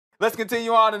Let's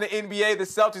continue on in the NBA. The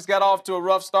Celtics got off to a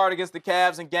rough start against the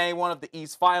Cavs in Game 1 of the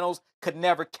East Finals. Could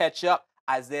never catch up.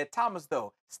 Isaiah Thomas,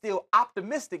 though, still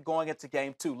optimistic going into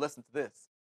Game 2. Listen to this.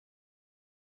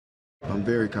 I'm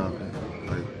very confident.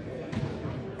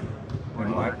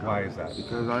 Why is that?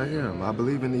 Because I am. I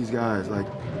believe in these guys.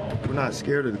 We're not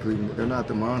scared of the Cleveland. They're not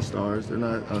the Monstars. They're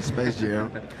not Space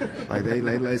Jam. They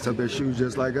lace up their shoes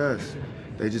just like us.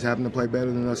 They just happen to play better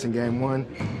than us in Game 1,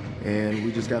 and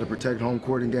we just got to protect home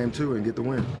court in Game 2 and get the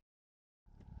win.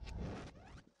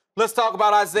 Let's talk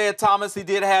about Isaiah Thomas. He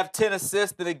did have 10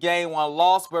 assists in the Game 1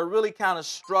 loss, but really kind of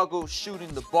struggled shooting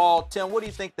the ball. Tim, what do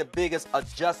you think the biggest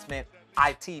adjustment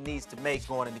IT needs to make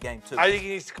going into Game 2? I think he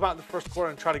needs to come out in the first quarter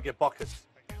and try to get buckets.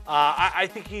 I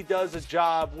think he does a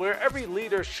job where every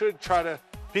leader should try to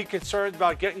be concerned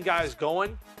about getting guys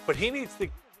going, but he needs to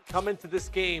come into this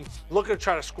game looking to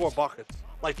try to score buckets,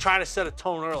 trying to set a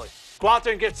tone early. Go out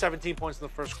there and get 17 points in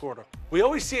the first quarter. We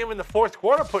always see him in the fourth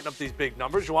quarter putting up these big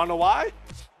numbers. You want to know why?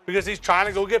 Because he's trying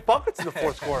to go get buckets in the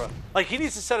fourth quarter. He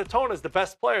needs to set a tone as the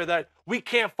best player that we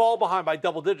can't fall behind by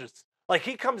double digits.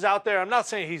 He comes out there, I'm not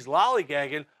saying he's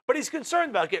lollygagging, but he's concerned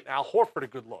about getting Al Horford a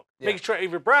good look, making sure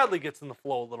Avery Bradley gets in the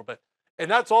flow a little bit.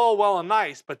 And that's all well and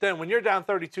nice, but then when you're down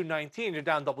 32-19, you're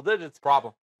down double digits.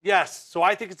 Problem. Yes, so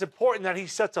I think it's important that he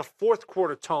sets a fourth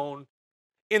quarter tone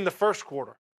in the first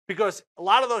quarter because a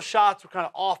lot of those shots were kind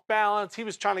of off balance. He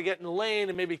was trying to get in the lane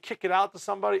and maybe kick it out to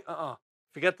somebody.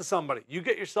 Forget the somebody. You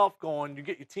get yourself going. You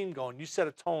get your team going. You set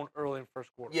a tone early in the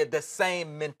first quarter. Yeah, the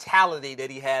same mentality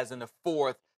that he has in the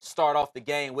fourth. Start off the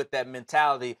game with that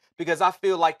mentality because I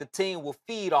feel like the team will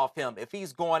feed off him. If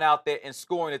he's going out there and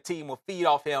scoring, the team will feed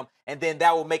off him, and then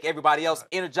that will make everybody else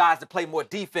energized to play more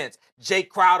defense. Jay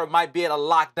Crowder might be able to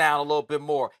lock down a little bit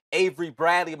more. Avery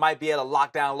Bradley might be able to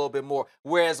lock down a little bit more.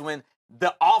 Whereas when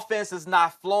the offense is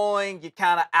not flowing, you're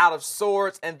kind of out of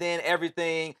sorts, and then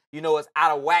everything, is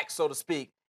out of whack, so to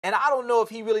speak. And I don't know if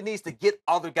he really needs to get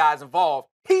other guys involved.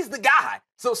 He's the guy.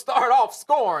 So start off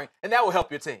scoring, and that will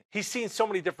help your team. He's seen so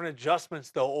many different adjustments,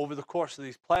 though, over the course of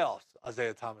these playoffs,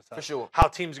 Isaiah Thomas has. For sure. How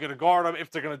teams are going to guard him, if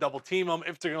they're going to double team him,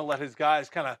 if they're going to let his guys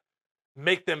kind of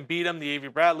make them beat him, the Avery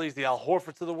Bradleys, the Al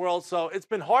Horfords of the world. So it's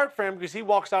been hard for him because he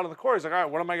walks out on the court. He's like, all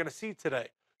right, what am I going to see today?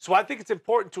 So I think it's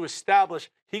important to establish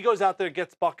he goes out there,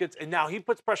 gets buckets, and now he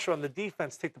puts pressure on the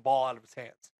defense to take the ball out of his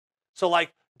hands. So,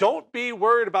 don't be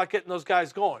worried about getting those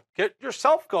guys going. Get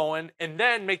yourself going and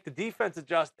then make the defense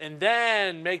adjust and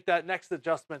then make that next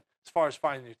adjustment as far as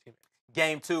finding your teammates.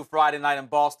 Game 2 Friday night in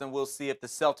Boston. We'll see if the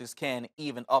Celtics can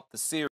even up the series.